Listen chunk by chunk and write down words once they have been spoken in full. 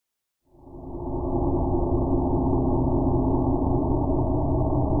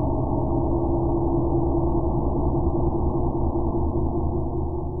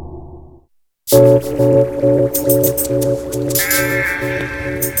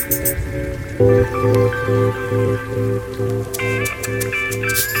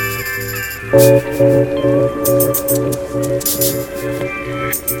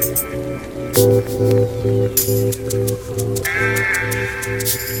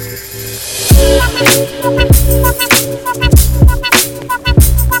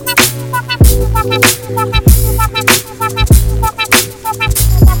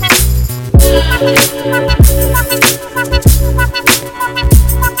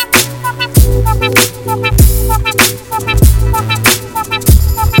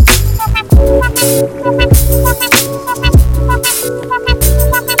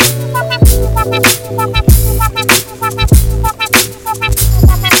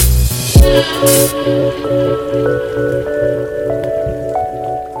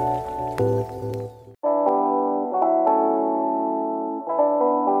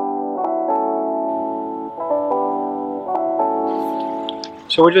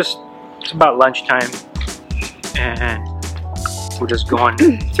So it's about lunchtime, and we're just going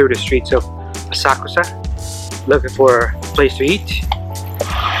through the streets of Asakusa, looking for a place to eat.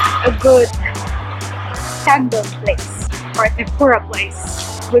 A good tango place or tempura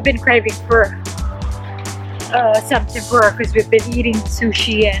place. We've been craving for some tempura because we've been eating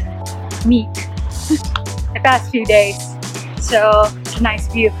sushi and meat the past few days. So it's a nice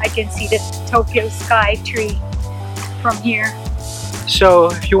view. I can see the Tokyo sky tree from here. So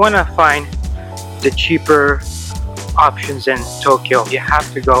if you want to find the cheaper options in Tokyo, you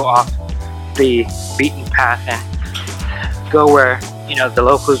have to go off the beaten path and go where, you know, the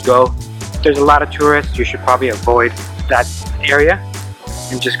locals go. If there's a lot of tourists, you should probably avoid that area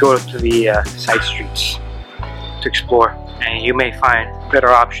and just go to the side streets to explore, and you may find better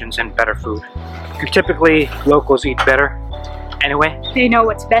options and better food. And typically locals eat better anyway. They know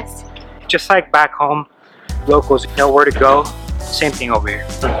what's best. Just like back home, locals know where to go. Same thing over here.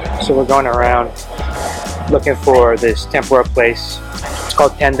 So we're going around looking for this tempura place. It's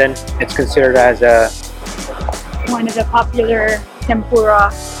called Tenden. It's considered as one of the popular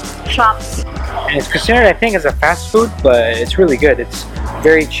tempura shops. And it's considered, I think, as a fast food, but it's really good. It's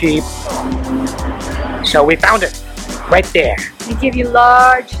very cheap. So we found it right there. They give you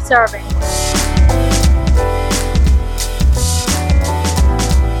large serving.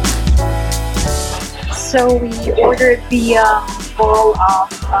 So we ordered the bowl of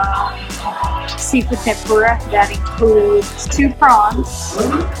seafood tempura that includes 2 prawns,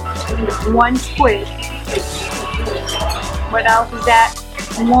 1 squid. What else is that?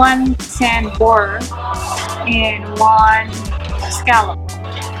 1 sand borer and 1 scallop.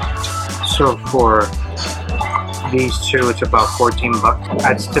 So for these 2, it's about 14 bucks.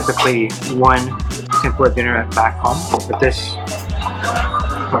 That's typically 1 tempura dinner at back home. But this,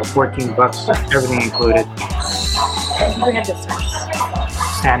 about 14 bucks, everything included. We have this one.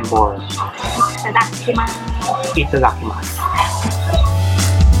 Sand borer. Itadakimasu. Itadakimasu.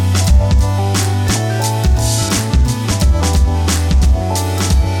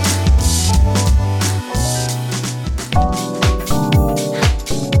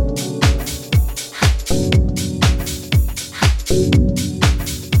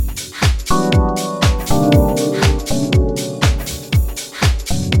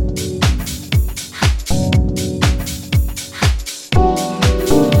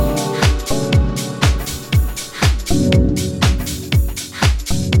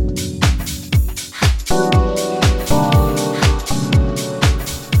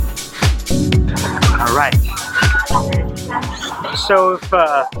 So if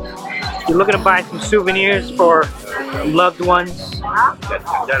you're looking to buy some souvenirs for loved ones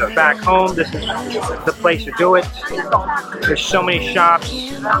back home, this is the place to do it. There's so many shops,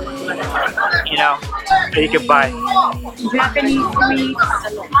 you know, that you can buy. Japanese sweets,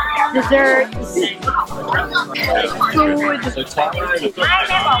 desserts, food,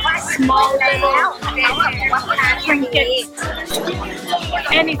 small trinkets,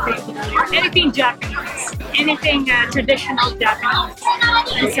 anything Japanese, anything traditional Japanese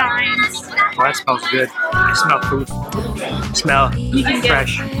designs. Well, that smells good. I smell food. Smell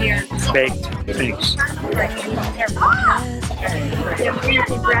fresh, baked things. You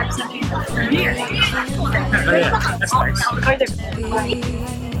can grab something from here. Oh yeah, that's nice.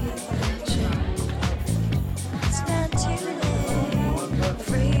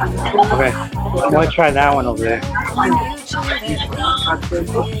 Okay, I want to try that one over there.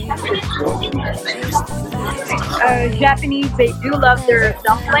 Japanese, they do love their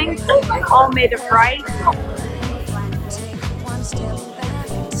dumplings, all made of rice.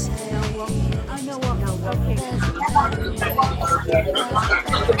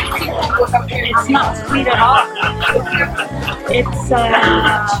 It's not sweet at all. It's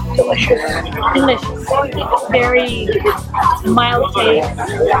delicious. Very mild taste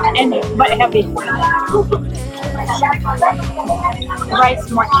and but heavy. Rice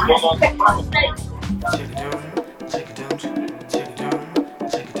more.